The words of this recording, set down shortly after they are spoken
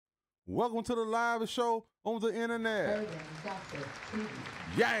Welcome to the live show on the internet.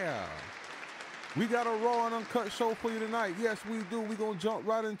 Yeah. We got a raw and uncut show for you tonight. Yes, we do. We're going to jump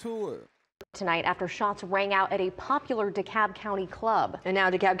right into it. Tonight after shots rang out at a popular DeKalb County club. And now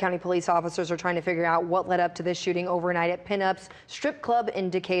DeKalb County police officers are trying to figure out what led up to this shooting overnight at Pinup's strip club in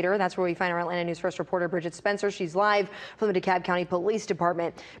Decatur. That's where we find our Atlanta News First reporter Bridget Spencer. She's live from the DeKalb County Police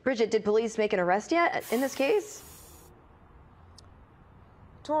Department. Bridget, did police make an arrest yet in this case?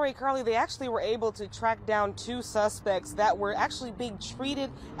 Tori, Carly, they actually were able to track down 2 suspects that were actually being treated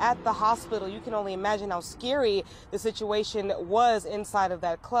at the hospital. You can only imagine how scary the situation was inside of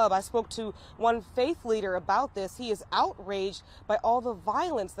that club. I spoke to one faith leader about this. He is outraged by all the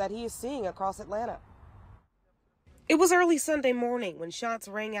violence that he is seeing across Atlanta. It was early Sunday morning when shots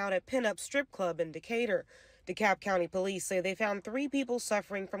rang out at Pinup Strip Club in Decatur. DeKalb County police say they found 3 people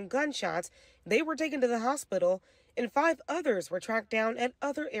suffering from gunshots. They were taken to the hospital, and 5 others were tracked down at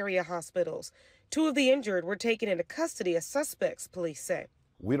other area hospitals. 2 of the injured were taken into custody as suspects, police say.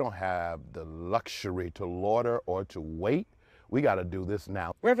 We don't have the luxury to loiter or to wait. We got to do this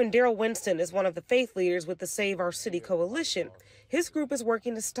now. Reverend Daryl Winston is one of the faith leaders with the Save Our City Coalition. His group is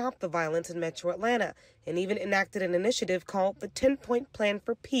working to stop the violence in Metro Atlanta and even enacted an initiative called the 10-Point Plan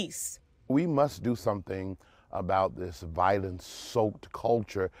for Peace. We must do something about this violence-soaked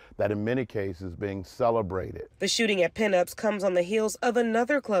culture that in many cases is being celebrated. The shooting at Pinups comes on the heels of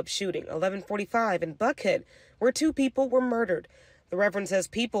another club shooting, 1145 in Buckhead, where 2 people were murdered. The Reverend says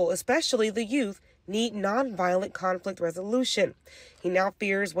people, especially the youth, need nonviolent conflict resolution. He now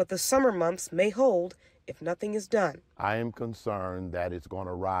fears what the summer months may hold if nothing is done. I am concerned that it's going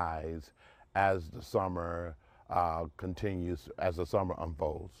to rise as the summer continues, as the summer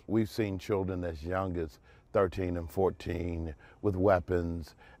unfolds. We've seen children as young as 13 and 14 with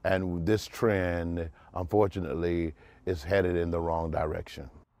weapons, and this trend, unfortunately, is headed in the wrong direction.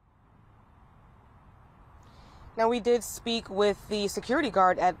 Now, we did speak with the security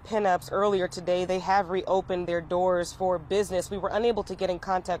guard at Pinups earlier today. They have reopened their doors for business. We were unable to get in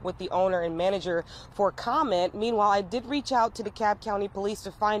contact with the owner and manager for comment. Meanwhile, I did reach out to the DeKalb County Police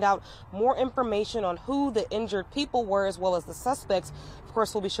to find out more information on who the injured people were as well as the suspects. Of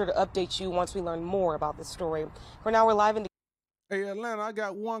course, we'll be sure to update you once we learn more about this story. For now, we're live in Hey, Atlanta, I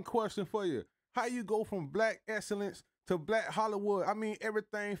got one question for you. How you go from black excellence to black Hollywood? I mean,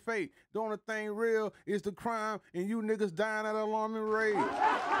 everything fake. The only thing real is the crime, and you niggas dying at an alarming rate.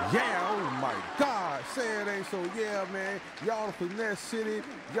 Yeah, oh my God, say it ain't so. Yeah, man, y'all the finesse city.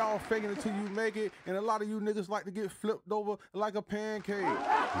 Y'all faking it till you make it, and a lot of you niggas like to get flipped over like a pancake.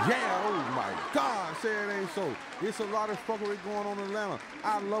 Yeah, oh my God, say it ain't so. It's a lot of fuckery going on in Atlanta.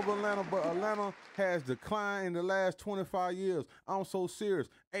 I love Atlanta, but Atlanta has declined in the last 25 years. I'm so serious.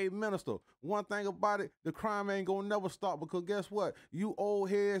 Hey, minister, one thing about it, the crime ain't gonna never stop, because guess what? You old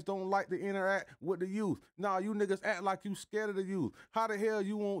heads don't like to interact with the youth. Nah, you niggas act like you scared of the youth. How the hell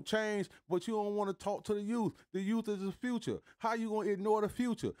you won't change, but you don't want to talk to the youth? The youth is the future. How you gonna ignore the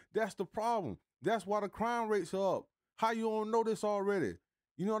future? That's the problem. That's why the crime rates are up. How you don't know this already?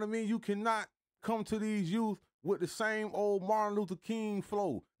 You know what I mean? You cannot come to these youth with the same old Martin Luther King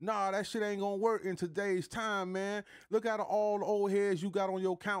flow. Nah, that shit ain't gonna work in today's time, man. Look at all the old heads you got on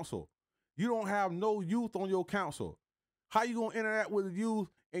your council. You don't have no youth on your council. How you gonna interact with the youth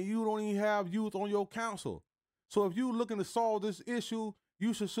and you don't even have youth on your council? So if you looking to solve this issue,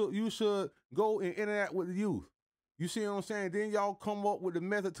 you should go and interact with the youth. You see what I'm saying? Then y'all come up with the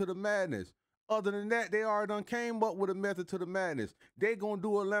method to the madness. Other than that, they already done came up with a method to the madness. They gonna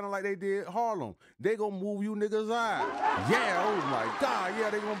do Atlanta like they did Harlem. They gonna move you niggas out. Yeah, oh my God, yeah,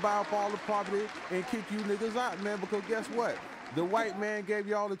 they gonna buy up all the property and kick you niggas out, man, because guess what? The white man gave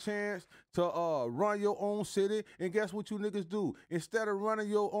y'all the chance to run your own city, and guess what you niggas do? Instead of running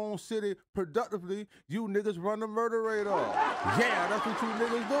your own city productively, you niggas run the murder rate up. Yeah, that's what you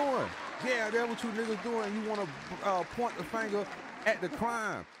niggas doing. Yeah, that's what you niggas doing. You wanna point the finger at the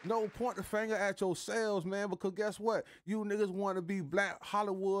crime. No, point the finger at yourselves, man, because guess what? You niggas want to be black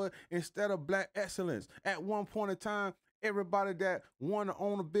Hollywood instead of black excellence. At one point in time, everybody that want to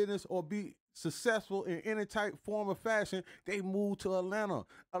own a business or be successful in any type, form, or fashion, they moved to Atlanta.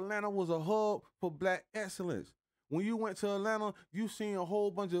 Atlanta was a hub for black excellence. When you went to Atlanta, you seen a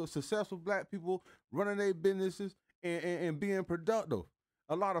whole bunch of successful black people running their businesses and being productive.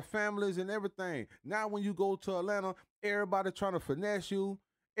 A lot of families and everything. Now when you go to Atlanta, everybody trying to finesse you.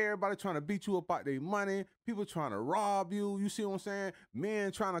 Everybody trying to beat you up out their money. People trying to rob you. You see what I'm saying?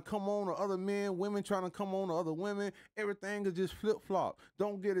 Men trying to come on to other men. Women trying to come on to other women. Everything is just flip-flop.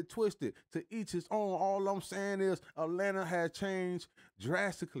 Don't get it twisted. To each his own. All I'm saying is Atlanta has changed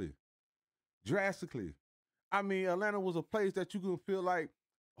drastically. Drastically. I mean, Atlanta was a place that you can feel like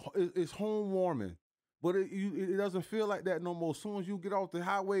It's home warming. But it doesn't feel like that no more. As soon as you get off the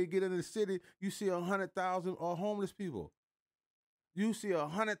highway, get into the city, you see 100,000 homeless people. You see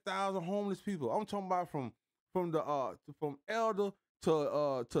 100,000 homeless people. I'm talking about from elder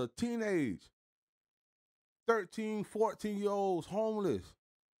to teenage, 13, 14-year-olds homeless.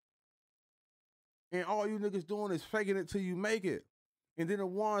 And all you niggas doing is faking it till you make it. And then the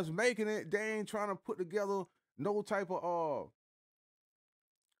ones making it, they ain't trying to put together no type of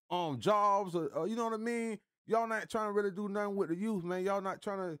jobs or you know what I mean? Y'all not trying to really do nothing with the youth, man. Y'all not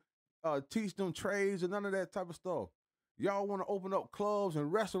trying to teach them trades or none of that type of stuff. Y'all want to open up clubs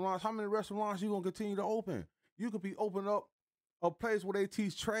and restaurants. How many restaurants you gonna continue to open? You could be opening up a place where they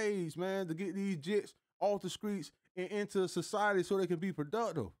teach trades, man, to get these jits off the streets and into society so they can be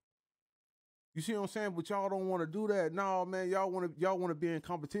productive. You see what I'm saying? But y'all don't want to do that. No, man, y'all want to be in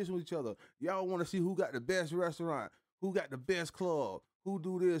competition with each other. Y'all want to see who got the best restaurant, who got the best club, who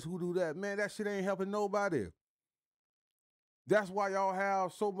do this, who do that. Man, that shit ain't helping nobody. That's why y'all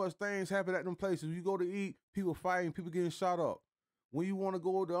have so much things happen at them places. You go to eat, people fighting, people getting shot up. When you want to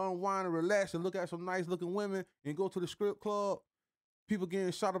go to unwind and relax and look at some nice looking women and go to the strip club, people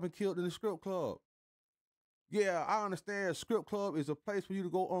getting shot up and killed in the strip club. Yeah, I understand strip club is a place for you to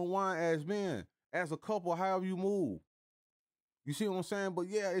go unwind as men, as a couple, however you move. You see what I'm saying? But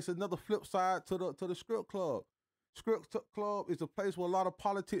yeah, it's another flip side to the strip club. Strip club is a place where a lot of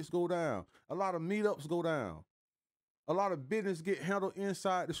politics go down, a lot of meetups go down. A lot of business get handled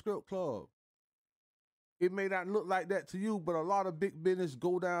inside the strip club. It may not look like that to you, but a lot of big business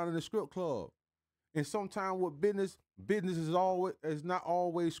go down in the strip club. And sometimes with business is not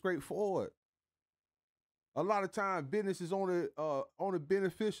always straightforward. A lot of times business is only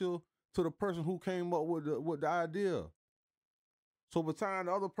beneficial to the person who came up with the idea. So by the time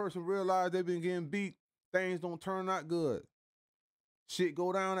the other person realized they've been getting beat, things don't turn out good. Shit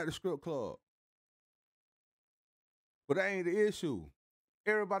go down at the strip club. But that ain't the issue.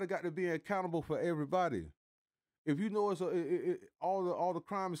 Everybody got to be accountable for everybody. If you know all the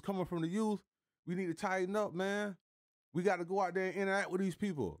crime is coming from the youth, we need to tighten up, man. We got to go out there and interact with these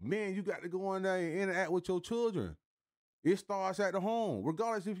people. Man, you got to go in there and interact with your children. It starts at the home.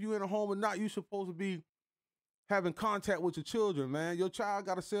 Regardless if you're in a home or not, you're supposed to be having contact with your children, man. Your child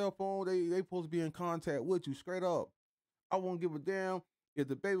got a cell phone, they supposed to be in contact with you, straight up. I won't give a damn if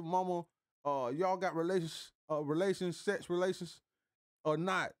the baby mama, y'all got sex relations or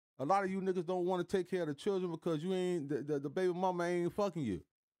not. A lot of you niggas don't want to take care of the children because you ain't the baby mama ain't fucking you.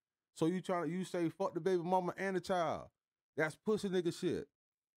 So you say fuck the baby mama and the child. That's pussy nigga shit.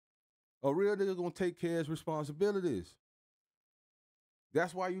 A real nigga gonna take care of his responsibilities.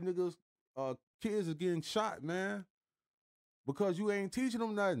 That's why you niggas, kids are getting shot, man. Because you ain't teaching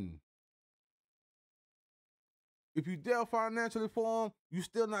them nothing. If you there financially for them, you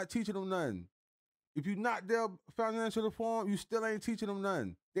still not teaching them nothing. If you not there financially for them, you still ain't teaching them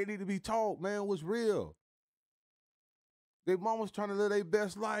nothing. They need to be taught, man, what's real. Their mama's trying to live their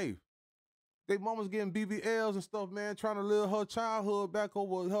best life. Their mama's getting BBLs and stuff, man, trying to live her childhood back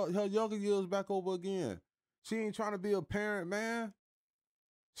over, her younger years back over again. She ain't trying to be a parent, man.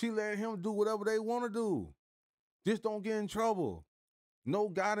 She letting him do whatever they want to do. Just don't get in trouble. No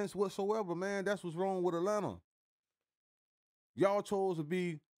guidance whatsoever, man. That's what's wrong with Atlanta. Y'all chose to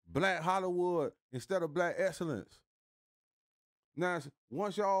be Black Hollywood instead of Black excellence. Now,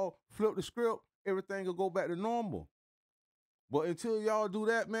 once y'all flip the script, everything will go back to normal. But until y'all do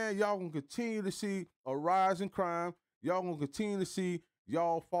that, man, y'all gonna continue to see a rise in crime. Y'all gonna continue to see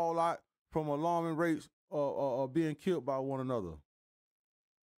y'all fall out from alarming rates of being killed by one another.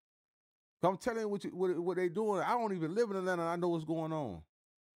 I'm telling you what they doing. I don't even live in Atlanta. I know what's going on.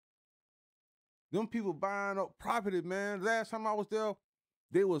 Them people buying up property, man. Last time I was there,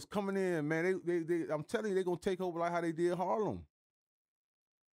 they was coming in, man. I'm telling you, they gonna take over like how they did Harlem.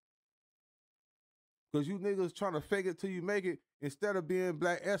 Because you niggas trying to fake it till you make it instead of being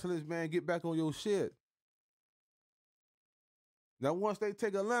Black excellence, man, get back on your shit. Now, once they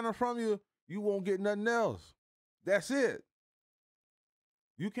take Atlanta from you, you won't get nothing else. That's it.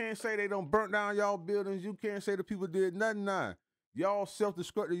 You can't say they done burnt down y'all buildings. You can't say the people did nothing now. Y'all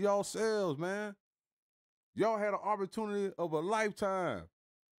self-destructed yourselves, man. Y'all had an opportunity of a lifetime,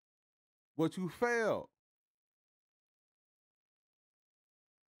 but you failed.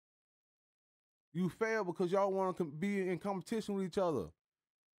 You failed because y'all want to be in competition with each other.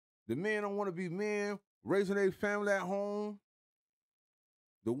 The men don't want to be men, raising their family at home.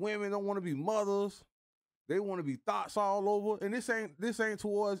 The women don't want to be mothers. They want to be thoughts all over. And this ain't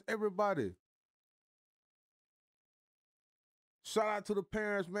towards everybody. Shout out to the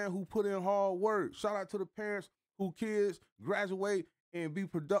parents, man, who put in hard work. Shout out to the parents whose kids graduate and be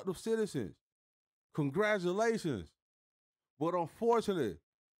productive citizens. Congratulations. But unfortunately,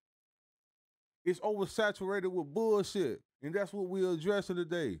 it's oversaturated with bullshit. And that's what we're addressing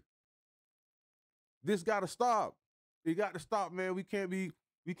today. This gotta stop. It got to stop, man. We can't be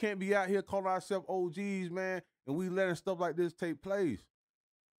out here calling ourselves OGs, man, and we letting stuff like this take place.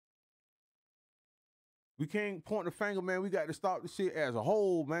 We can't point the finger, man. We got to stop the shit as a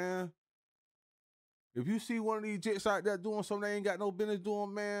whole, man. If you see one of these jits out there doing something they ain't got no business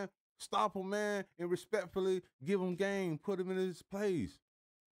doing, man, stop them, man, and respectfully give them game, put them in his place,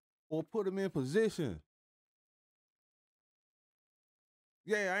 or put them in position.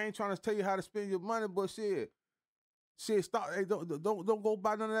 Yeah, I ain't trying to tell you how to spend your money, but shit, stop. Hey, don't go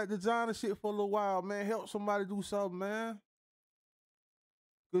buy none of that designer shit for a little while, man. Help somebody do something, man.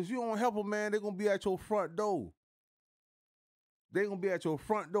 Because you don't help them, man, they're going to be at your front door. They're going to be at your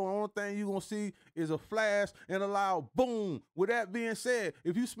front door. The only thing you're going to see is a flash and a loud boom. With that being said,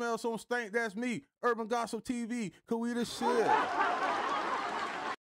 if you smell some stink, that's me. Urban Gossip TV, cause we the shit.